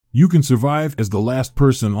You can survive as the last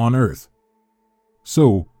person on Earth.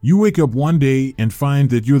 So, you wake up one day and find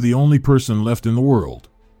that you're the only person left in the world.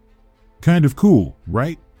 Kind of cool,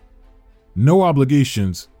 right? No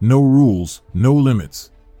obligations, no rules, no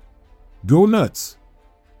limits. Go nuts.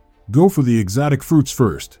 Go for the exotic fruits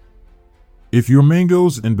first. If your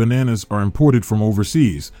mangoes and bananas are imported from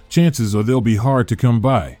overseas, chances are they'll be hard to come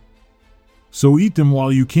by. So eat them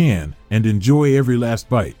while you can and enjoy every last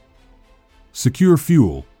bite. Secure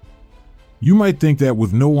fuel. You might think that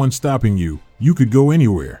with no one stopping you, you could go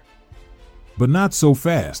anywhere. But not so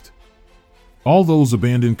fast. All those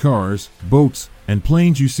abandoned cars, boats, and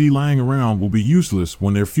planes you see lying around will be useless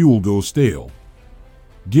when their fuel goes stale.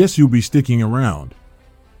 Guess you'll be sticking around.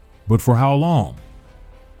 But for how long?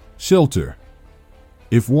 Shelter.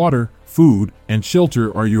 If water, food, and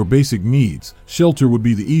shelter are your basic needs, shelter would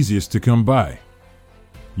be the easiest to come by.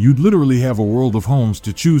 You'd literally have a world of homes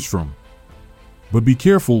to choose from. But be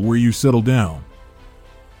careful where you settle down.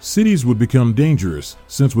 Cities would become dangerous,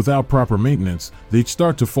 since without proper maintenance, they'd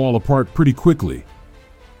start to fall apart pretty quickly.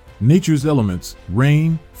 Nature's elements,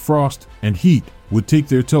 rain, frost, and heat, would take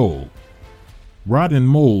their toll. Rot and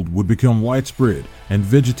mold would become widespread, and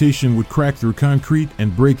vegetation would crack through concrete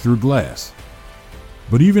and break through glass.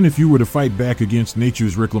 But even if you were to fight back against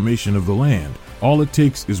nature's reclamation of the land, all it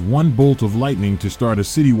takes is one bolt of lightning to start a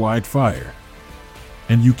citywide fire.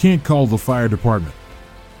 And you can't call the fire department.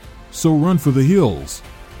 So run for the hills.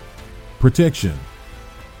 Protection.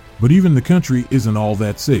 But even the country isn't all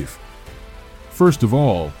that safe. First of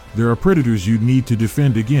all, there are predators you'd need to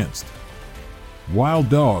defend against. Wild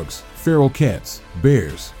dogs, feral cats,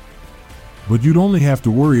 bears. But you'd only have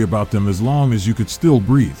to worry about them as long as you could still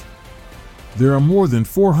breathe. There are more than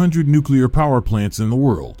 400 nuclear power plants in the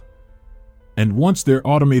world. And once their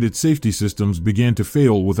automated safety systems began to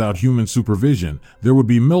fail without human supervision, there would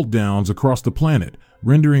be meltdowns across the planet,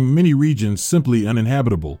 rendering many regions simply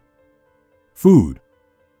uninhabitable. Food.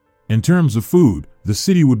 In terms of food, the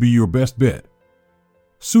city would be your best bet.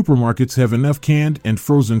 Supermarkets have enough canned and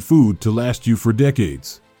frozen food to last you for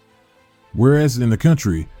decades. Whereas in the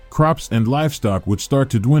country, crops and livestock would start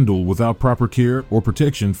to dwindle without proper care or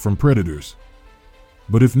protection from predators.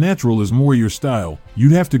 But if natural is more your style,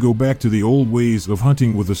 you'd have to go back to the old ways of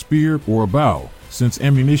hunting with a spear or a bow, since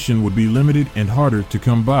ammunition would be limited and harder to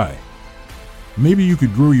come by. Maybe you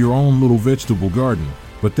could grow your own little vegetable garden,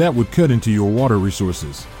 but that would cut into your water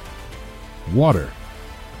resources. Water.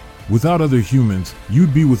 Without other humans,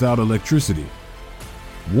 you'd be without electricity.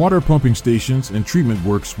 Water pumping stations and treatment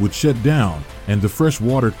works would shut down, and the fresh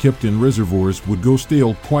water kept in reservoirs would go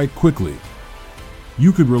stale quite quickly.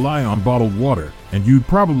 You could rely on bottled water, and you'd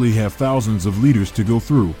probably have thousands of liters to go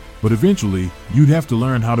through, but eventually, you'd have to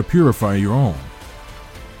learn how to purify your own.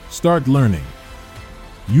 Start learning.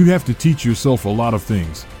 You'd have to teach yourself a lot of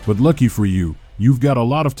things, but lucky for you, you've got a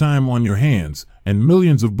lot of time on your hands, and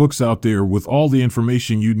millions of books out there with all the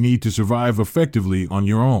information you'd need to survive effectively on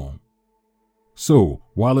your own. So,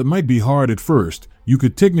 while it might be hard at first, you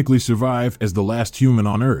could technically survive as the last human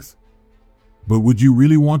on Earth. But would you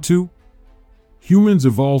really want to? Humans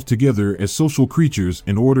evolved together as social creatures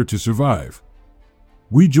in order to survive.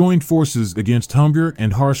 We joined forces against hunger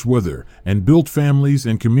and harsh weather, and built families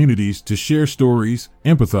and communities to share stories,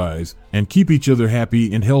 empathize, and keep each other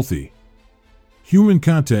happy and healthy. Human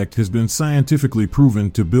contact has been scientifically proven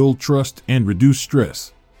to build trust and reduce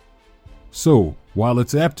stress. So, while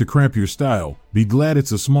it's apt to cramp your style, be glad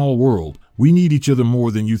it's a small world. We need each other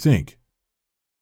more than you think.